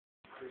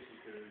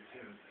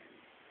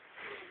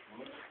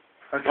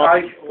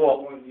Okay,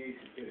 what?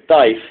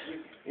 Dave.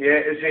 Yeah,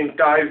 as in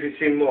Dave,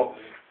 as in what?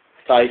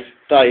 Dave,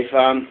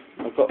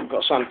 I've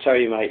got something to tell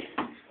you, mate.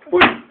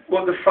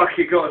 What the fuck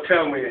you got to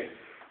tell me then?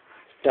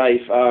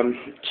 Dave,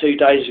 2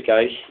 days ago,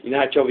 you know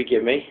that job you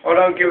give me? I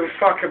don't give a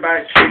fuck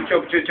about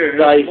your job to do.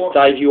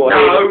 Dave, you want to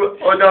hear this?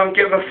 No, I don't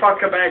give a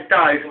fuck about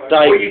Dave. What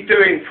are you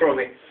doing from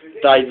it?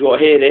 Dave, you want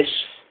to hear this?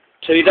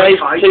 2 days,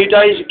 Okay. 2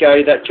 days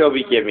ago, that job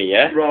you give me,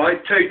 yeah?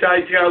 Right, 2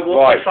 days ago,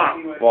 what the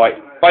fuck? Right,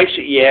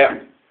 basically, yeah,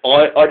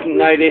 I didn't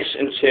know this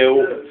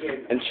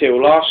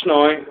until last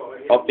night.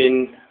 I've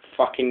been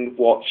fucking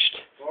watched.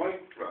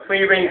 What do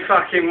you mean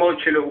fucking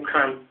watch, you little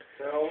cunt?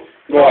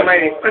 Right. I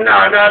mean,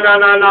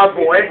 no,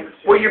 boy.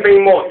 What do you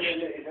mean watched?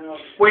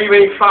 What do you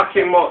mean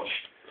fucking watched?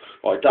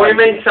 Right, What do you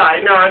Dave. mean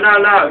say? No.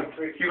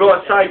 You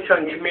got to say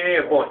something to me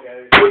here, boy.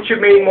 What do you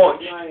mean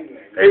watched?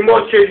 In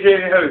watches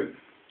in who?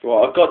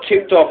 Right, I got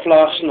tipped off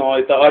last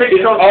night that I've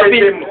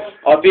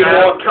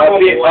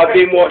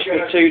been watched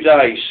for 2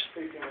 days.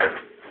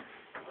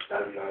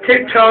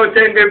 Tiptoes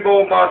ended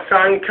more, my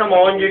son. Come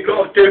on, you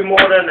got to do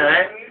more than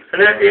that.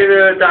 And at the end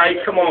of the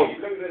day, come on.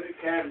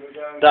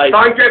 Dave.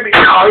 Don't get me.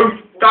 No,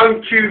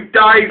 don't you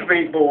Dave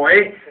me,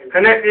 boy.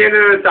 And at the end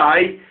of the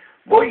day,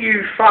 what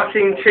you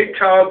fucking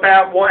tiptoe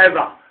about,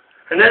 whatever.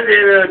 And at the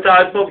end of the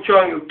day, Bob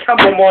John, come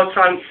on, my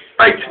son,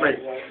 speak to me.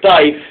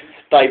 Dave,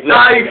 look.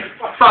 Dave,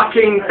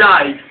 fucking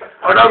Dave.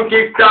 I don't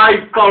give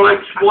Dave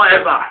bollocks,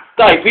 whatever.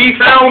 Dave, you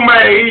Tell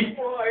me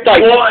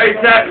what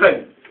has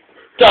happened.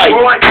 Dave.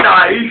 Right,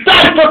 Dave.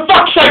 Dave, for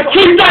fuck's sake,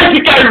 2 days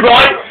ago,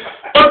 right?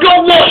 I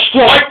got watched,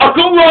 right? I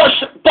got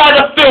watched by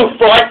the filth,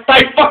 right?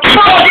 They fucking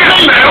watched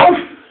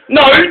me.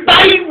 No,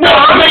 they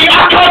watched me.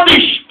 I can't do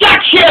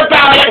jack shit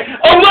about it.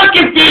 I'm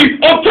working for you.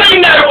 I'm telling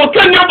you now. I'm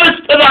telling you this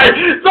today.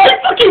 They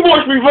fucking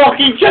watched me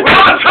fucking check. Well,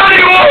 I'll tell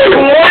you what,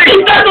 boy. He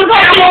doesn't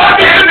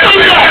fucking do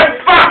that.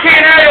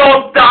 Fucking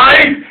hell,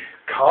 Dave.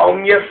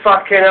 Calm your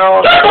fucking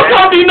arse. Dave, I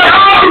can't do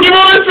nothing. You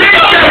want to see Sit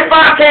your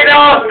fucking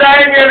arse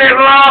down, you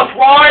little arse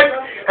wife.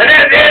 And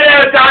at the end of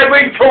the day,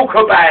 we talk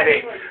about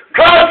it.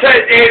 Because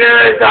at the end of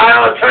the day,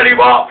 I'll tell you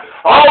what,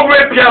 I'll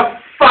rip your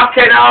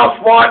fucking arse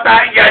wipe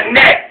out your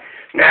neck.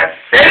 Now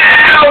sit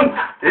down.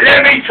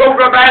 Let me talk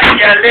about it,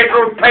 you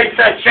little piece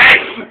of shit.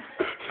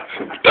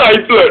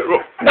 Dave,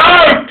 look.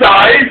 No,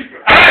 Dave.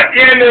 At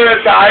the end of the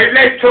day,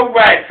 let's talk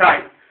about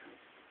something.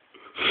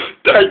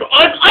 Dave,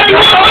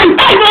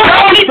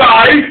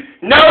 Dave,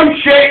 no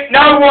shit,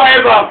 no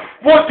whatever.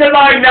 What do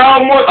they know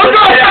and what do they know? I'm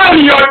not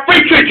telling you, and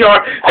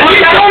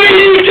you told me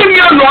you took me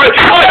on right.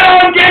 I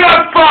don't give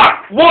a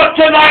fuck. What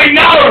do they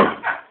know?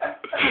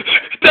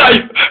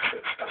 Dave,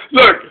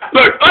 look,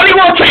 I only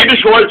want to tell you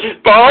this right,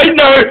 but I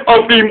know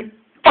I've been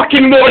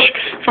fucking watched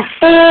for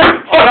 4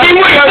 fucking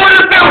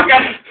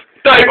weeks.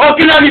 Dave, I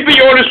can only be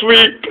honest with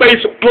you.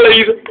 Please.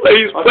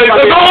 I've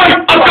got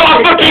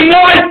a fucking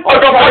wife.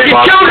 I've got fucking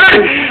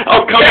children.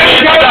 I'll come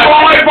in.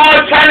 Wife, I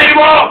tell you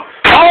what.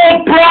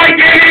 I'll break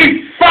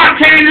any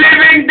fucking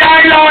living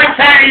daylights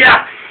at you.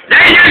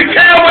 Then you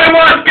tell me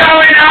what's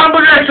going on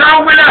because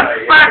I'm gonna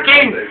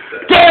fucking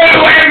do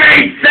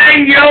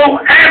everything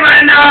you'll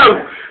ever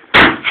know.